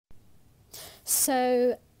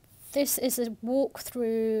So this is a walk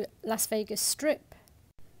through Las Vegas Strip.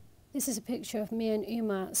 This is a picture of me and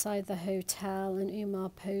Umar outside the hotel, and Umar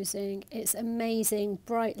posing. It's amazing,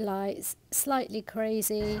 bright lights, slightly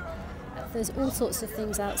crazy. There's all sorts of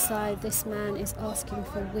things outside. This man is asking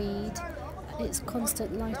for weed. It's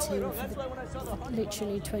constant lighting for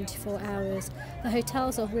literally 24 hours. The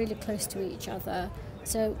hotels are really close to each other.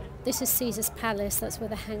 So this is Caesar's Palace. That's where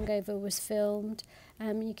The Hangover was filmed.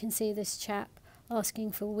 You can see this chap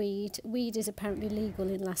asking for weed. Weed is apparently legal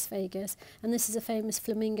in Las Vegas, and this is a famous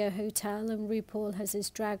Flamingo Hotel, and RuPaul has his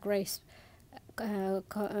drag race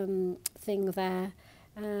thing there.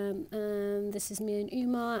 And this is me and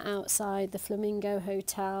Umar outside the Flamingo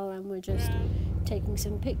Hotel, and we're just taking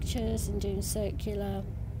some pictures and doing circular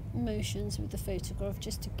motions with the photograph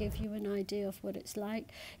just to give you an idea of what it's like.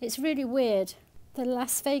 It's really weird. The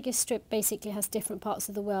Las Vegas Strip basically has different parts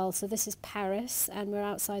of the world. So this is Paris, and we're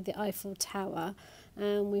outside the Eiffel Tower,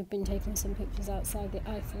 and we've been taking some pictures outside the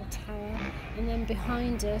Eiffel Tower. And then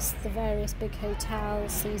behind us, the various big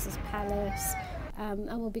hotels, Caesar's Palace,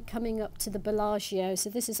 and we'll be coming up to the Bellagio. So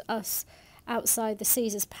this is us outside the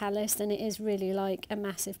Caesar's Palace, and it is really like a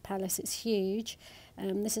massive palace. It's huge.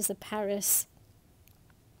 This is the Paris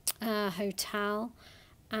hotel,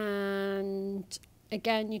 and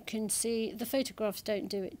again, you can see the photographs don't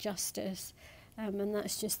do it justice, and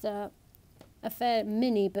that's just a fair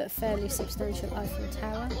mini but fairly substantial Eiffel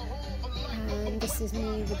Tower. And this is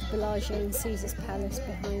me with the Bellagio and Caesar's Palace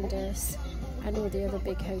behind us, and all the other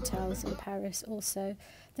big hotels in Paris also.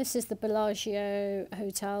 This is the Bellagio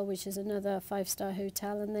Hotel, which is another 5-star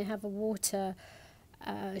hotel, and they have a water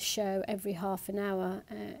show every half an hour.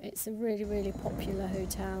 It's a really, really popular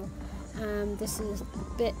hotel. This is a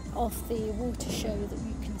bit of the water show that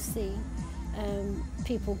you can see.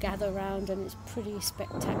 People gather around, and it's pretty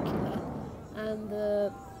spectacular. And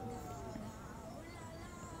the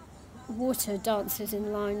water dances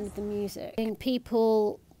in line with the music.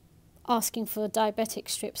 People asking for diabetic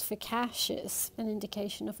strips for cash is an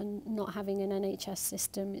indication of not having an NHS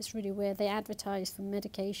system. It's really weird. They advertise for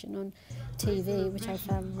medication on TV, which I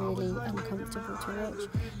found really uncomfortable to watch.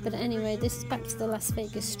 But anyway, this is back to the Las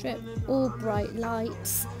Vegas Strip. All bright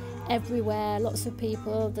lights everywhere, lots of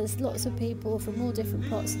people. There's lots of people from all different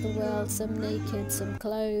parts of the world, some naked, some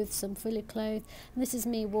clothed, some fully clothed. And this is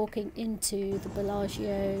me walking into the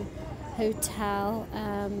Bellagio Hotel,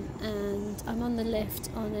 and I'm on the lift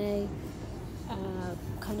on a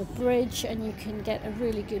kind of bridge, and you can get a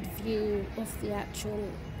really good view of the actual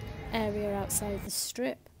area outside the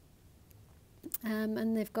Strip.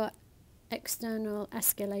 And they've got external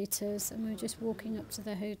escalators, and we're just walking up to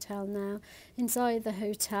the hotel now. Inside the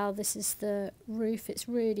hotel, this is the roof. It's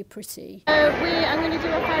really pretty. I'm going to do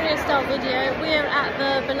a Harriet style video. We're at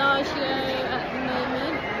the Bellagio at the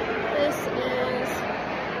moment. This is the roof.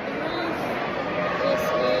 This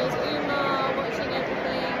is Umar watching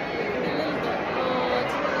everything. A little bit bored.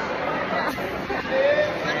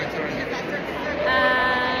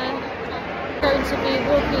 And going to be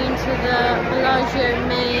walking into the Bellagio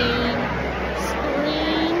main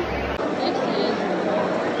screen. This is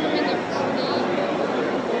coming up to the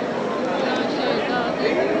Bellagio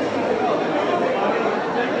garden.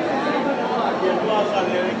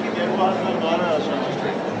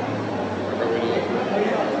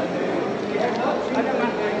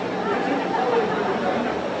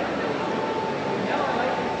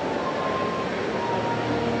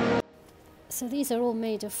 So these are all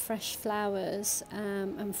made of fresh flowers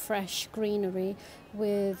and fresh greenery,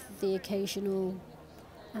 with the occasional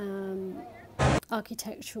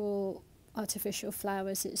architectural artificial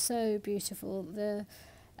flowers. It's so beautiful.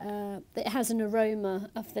 It has an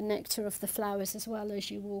aroma of the nectar of the flowers as well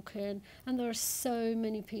as you walk in, and there are so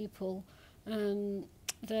many people.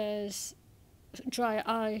 There's dry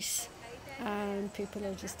ice, and people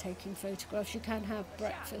are just taking photographs. You can have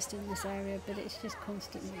breakfast in this area, but it's just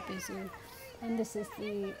constantly busy. And this is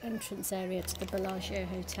the entrance area to the Bellagio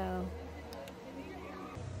Hotel.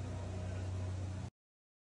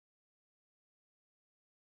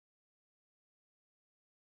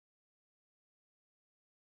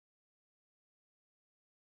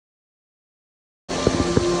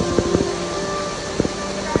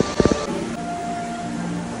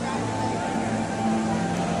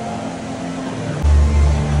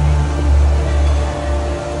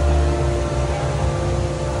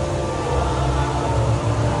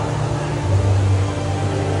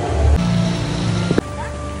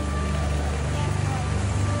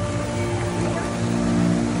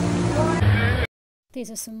 These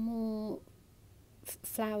are some more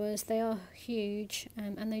flowers. They are huge,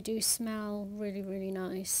 and they do smell really, really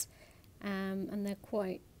nice, and they're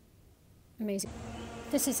quite amazing.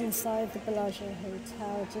 This is inside the Bellagio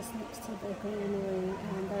Hotel, just next to the greenery,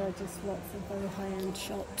 and there are just lots of very high-end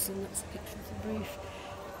shops, and that's a picture of the roof.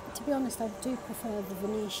 To be honest, I do prefer the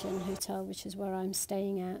Venetian Hotel, which is where I'm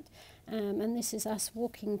staying at, and this is us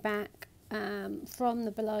walking back from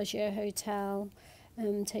the Bellagio Hotel,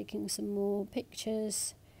 taking some more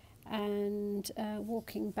pictures, and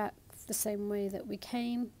walking back the same way that we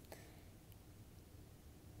came.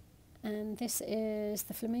 And this is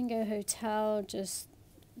the Flamingo Hotel, just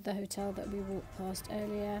the hotel that we walked past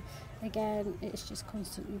earlier. Again, it's just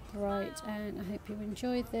constantly bright, and I hope you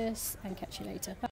enjoyed this, and catch you later. Bye.